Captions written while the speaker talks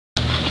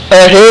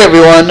Hey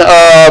everyone.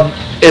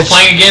 It's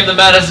playing a game that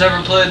Matt has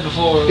never played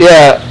before.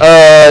 Yeah.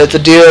 It's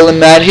Aadil and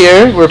Matt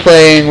here. We're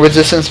playing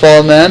Resistance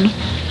Fall Men.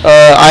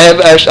 I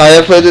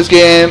have played this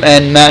game,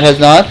 and Matt has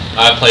not.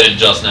 I played it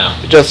just now.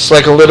 Just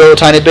like a little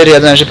tiny bit. He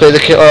hasn't actually played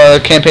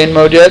the campaign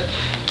mode yet.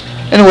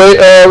 Anyway,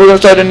 we're gonna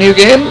start a new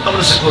game. I'm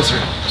gonna sit closer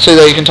so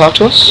that you can talk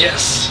to us.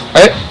 Yes.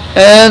 All right.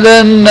 And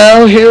then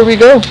now here we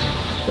go.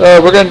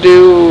 We're gonna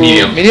do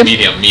medium.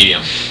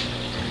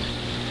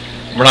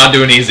 We're not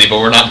doing easy, but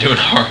we're not doing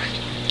hard.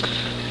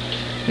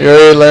 You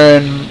already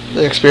learned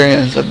the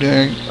experience of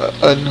doing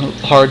a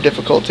hard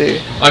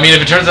difficulty. I mean,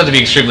 if it turns out to be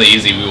extremely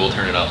easy, we will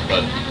turn it up,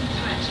 but...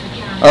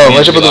 Oh,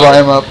 I should put the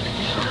volume up.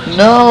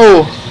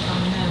 No!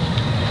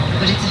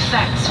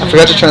 I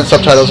forgot to turn the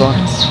subtitles on.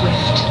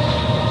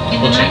 In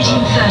the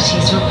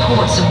 1930s,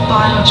 reports of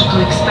biological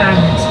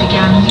experiments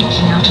began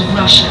leaking out of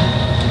Russia.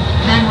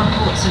 Then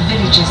reports of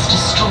villages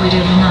destroyed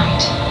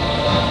overnight.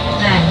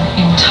 Then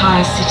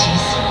entire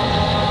cities.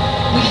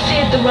 We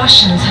feared the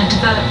Russians had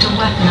developed a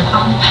weapon of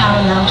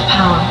unparalleled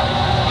power.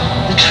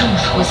 The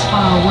truth was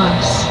far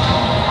worse.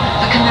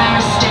 The Chimera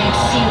stayed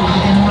sealed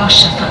within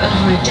Russia for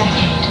over a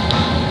decade.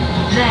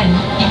 Then,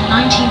 in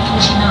 1949,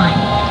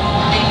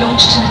 they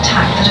launched an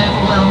attack that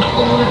overwhelmed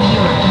all of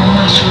Europe in a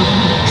matter of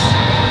weeks.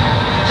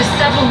 For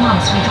several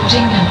months we thought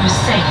England was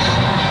safe.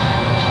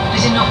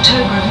 But in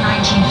October of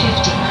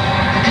 1950,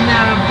 the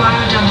Chimera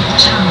burrowed under the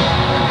Channel.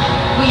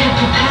 We had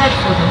prepared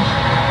for them,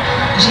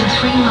 but in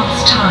 3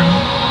 months' time,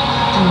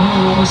 the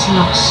war was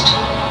lost.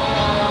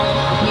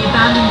 We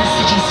abandoned the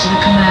cities to the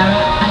Chimera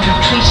and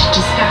retreated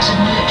to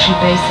scattered military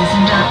bases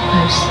and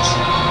outposts.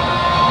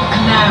 The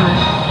Chimera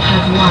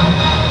had won.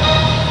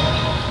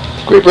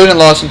 Great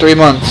Britain lost in 3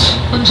 months.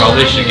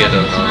 Probably should get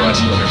a wide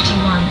splitter.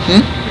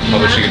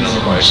 Probably should get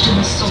another wide splitter.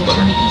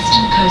 On the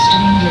eastern coast of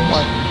England.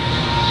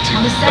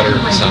 On the second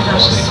wave of that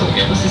assault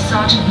was a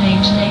sergeant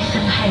named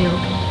Nathan Hale.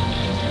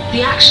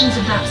 The actions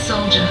of that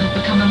soldier have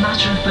become a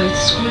matter of both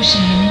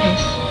scrutiny and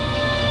myth.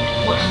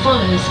 What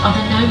follows are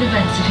the known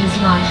events of his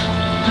life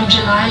from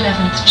July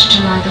 11th to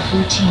July the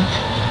 14th,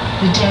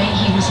 the day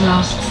he was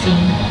last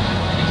seen.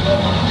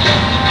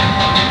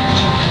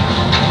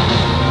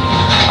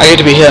 I get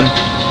to be him.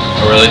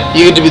 Oh, really?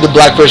 You get to be the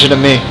black version of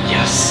me.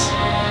 Yes.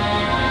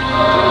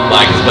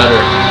 Black is better.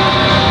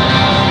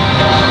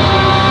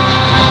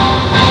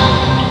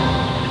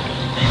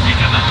 They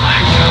think I'm a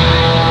black guy.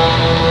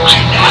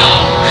 I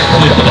know.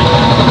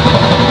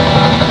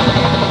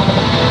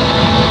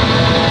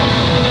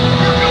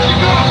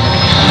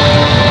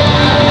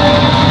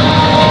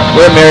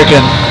 We're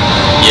American.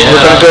 Yeah.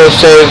 We're gonna go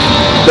save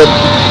the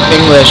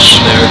English.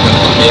 American.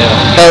 Yeah.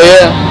 Hell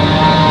yeah.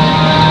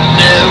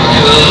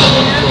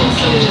 American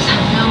soldiers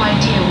had no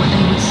idea what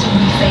they would soon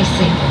be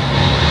facing.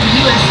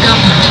 The US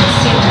government had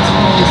sealed its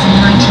borders in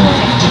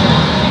 1950.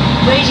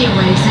 Radio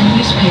waves and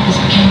newspapers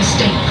became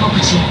state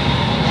property.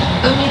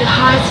 Only the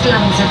highest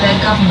levels of their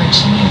government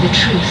knew the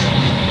truth.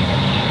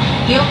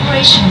 The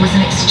operation was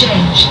an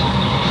exchange.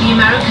 The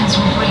Americans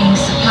were bringing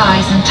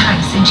supplies and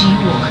tanks into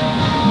York.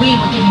 We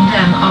were giving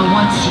them our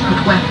one secret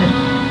weapon,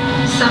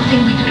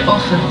 something we could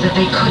offer that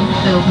they couldn't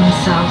build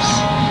themselves.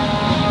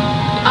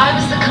 I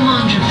was the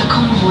commander of the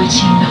convoy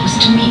team that was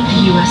to meet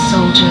the US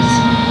soldiers.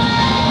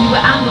 We were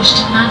ambushed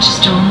in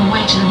Manchester on the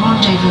way to the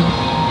rendezvous.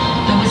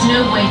 There was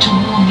no way to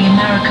warn the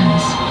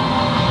Americans.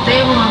 They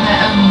were on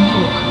their own in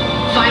York,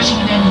 fighting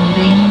an enemy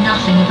they knew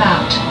nothing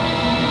about.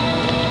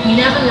 We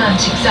never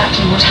learnt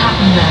exactly what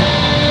happened there.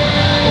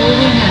 All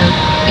we know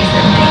is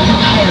that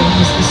Nathan Hale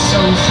was the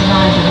sole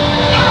survivor.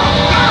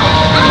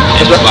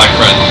 It's a black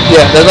friend.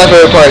 Yeah, that's my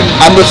favorite part.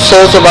 I'm the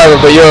sole survivor,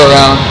 but you're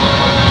around.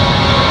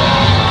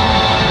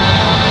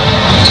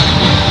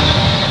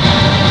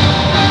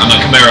 I'm a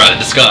Chimera in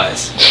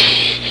disguise.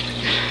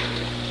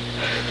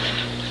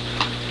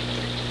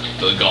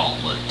 The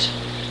Gauntlet.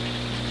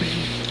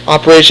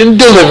 Operation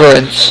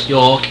Deliverance.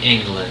 York,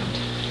 England.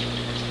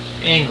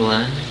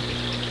 England.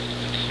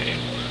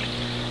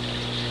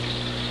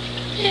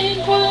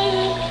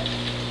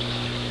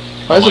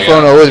 Why is the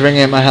phone always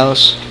ringing at my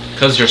house?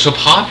 Because you're so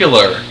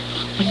popular.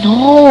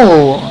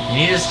 No. You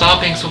need to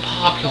stop being so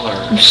popular.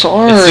 I'm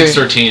sorry. It's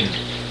 6:13.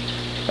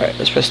 Alright,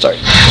 let's press start.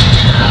 Oh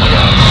my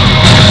god.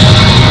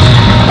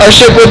 Our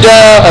ship went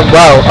down.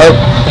 Wow, our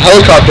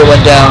helicopter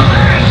went down.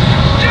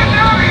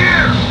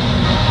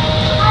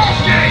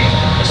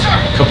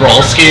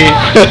 Kabralski?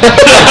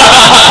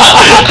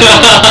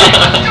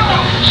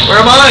 Where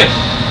am I?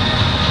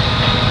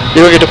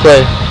 You don't get to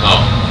play. Oh.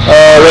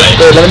 Wait,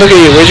 let me look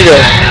at you. Where'd you go?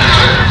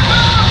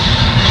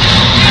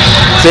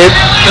 See?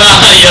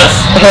 Yes.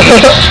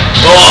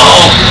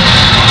 Oh.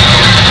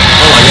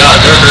 Oh my god,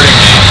 they're hurting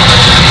me.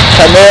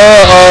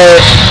 Chimera are...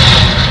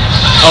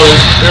 Oh,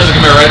 there's a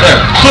Chimera right there.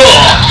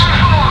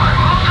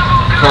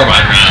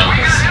 Carbine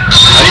rounds.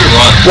 How do you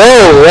run?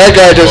 Whoa, that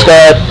guy just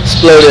got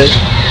exploded.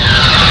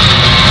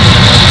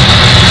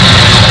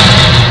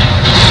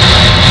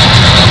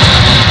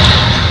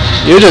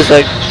 You're just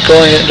like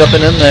going and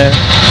jumping in there.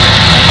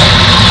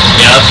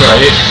 Yeah, that's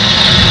right.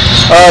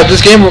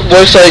 This game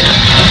works like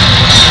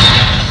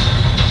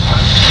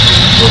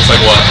Looks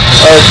like what?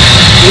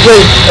 You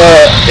play,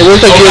 it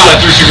looks like Oh Gears god, I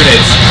of... threw 2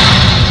 grenades.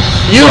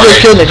 You Sorry. just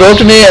killed me. Go up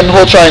to me and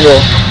hold triangle.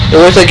 It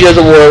looks like Gears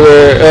of War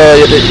where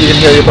you can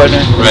heal your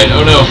partner. Right,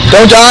 oh no.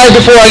 Don't die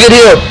before I get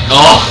healed.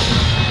 Oh.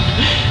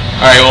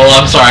 Alright, well,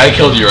 I'm sorry, I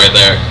killed you right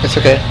there. It's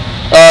okay.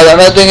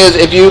 Another thing is,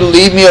 if you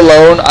leave me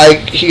alone,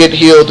 I get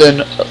healed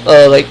in,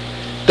 like,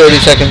 30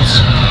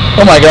 seconds.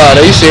 Oh my god,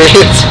 are you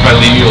serious? If I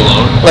leave you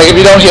alone? Like, if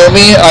you don't heal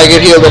me, I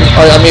get healed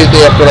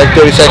immediately after, like,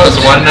 30 Oh, seconds.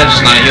 so why didn't I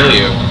just not heal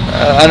you?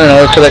 I don't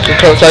know, so I could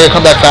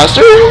come back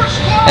faster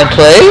and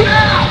play?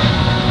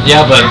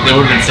 Yeah, but it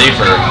would have been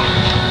safer.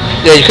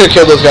 Yeah, you could have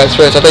killed those guys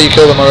first. I thought you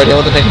killed them already. I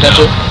wasn't paying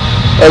attention.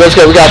 Alright, let's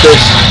go. We got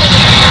this.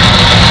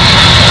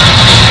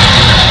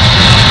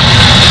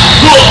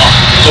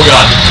 Oh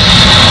god.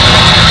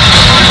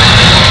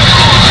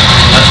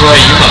 That's right,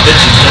 you're my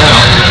bitches now.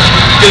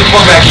 Get the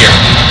fuck back here.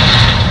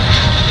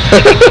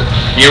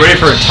 Get ready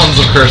for tons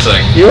of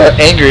cursing. You are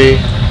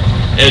angry.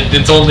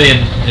 It's only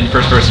in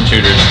first-person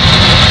shooters.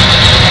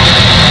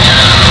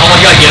 Oh my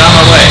god, get out of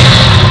my way.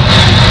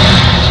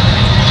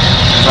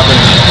 Stop doing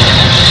that.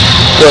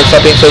 Good,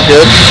 stop being so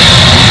good.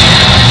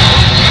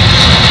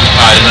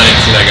 Oh, I did not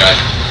even see that guy.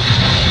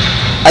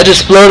 I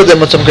just exploded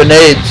them with some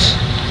grenades.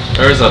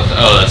 Where's that?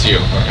 Oh, that's you.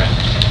 Okay.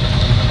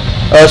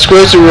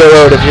 Squares to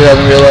reload if you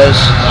haven't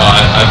realized. Oh,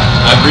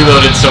 I've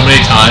reloaded so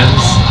many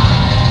times.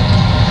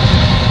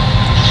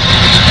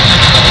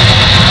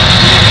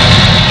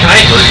 Can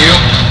I hurt you?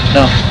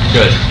 No.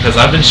 Good, because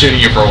I've been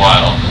shooting you for a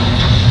while.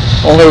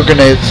 Only with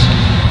grenades.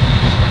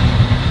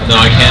 No,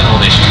 I can't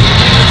only shoot you with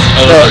grenades.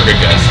 Oh, those are good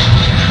guys.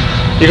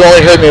 You can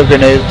only hurt me with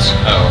grenades.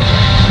 Oh.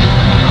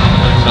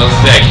 I was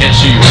gonna say, I can't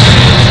shoot you with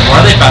grenades. Why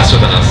are they faster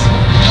than us?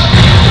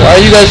 Why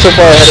are you guys so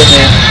far ahead of me?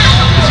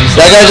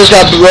 That guy just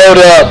got blown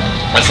up.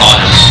 I saw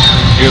him.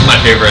 He was my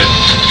favorite.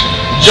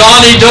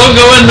 Johnny, don't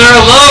go in there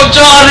alone,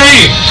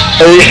 Johnny!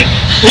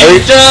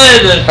 He's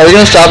dead! Are we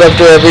gonna stop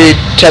after every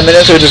 10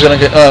 minutes or are we just gonna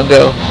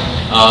go?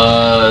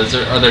 Are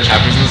there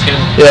chapters in this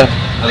game? Yeah.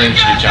 I think we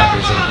should do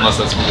chapters, unless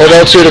that's... Or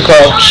don't shoot a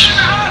crouch.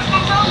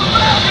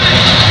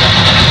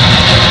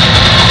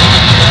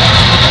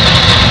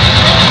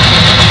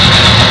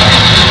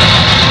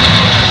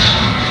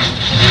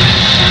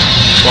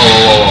 Whoa,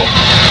 whoa, whoa, whoa.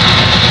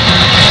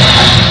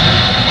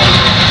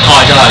 Oh,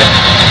 I died.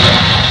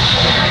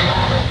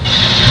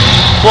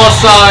 Plus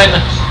sign!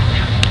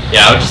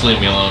 Yeah, I would just leave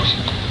me alone.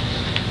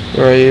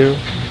 Where are you?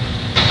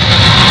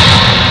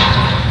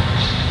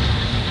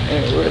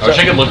 I wish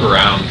I could look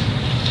around.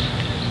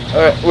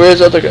 Alright, where's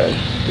the other guy?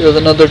 There's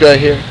another guy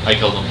here. I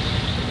killed him.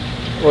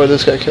 Or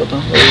this guy killed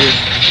him. Where are you?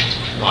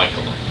 No, I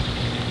killed him.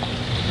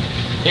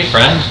 Hey,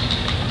 friend.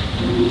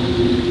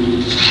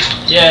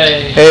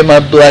 Yay. Hey, my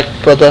black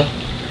brother.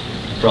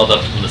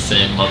 Brother from the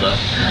same mother.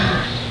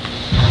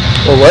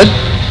 Or what?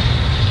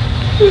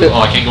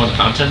 Oh, I can't go in the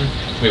fountain?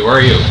 Wait, where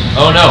are you?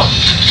 Oh no!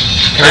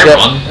 Can I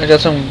run? I got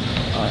some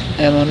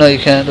ammo. No, you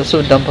can't. That's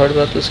the dumb part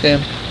about this game.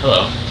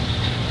 Hello.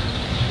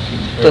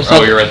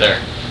 Oh, you're right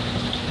there.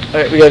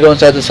 Alright, we gotta go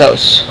inside this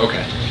house.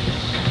 Okay.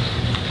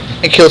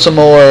 And kill some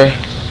more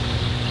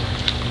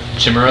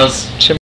Chimeras?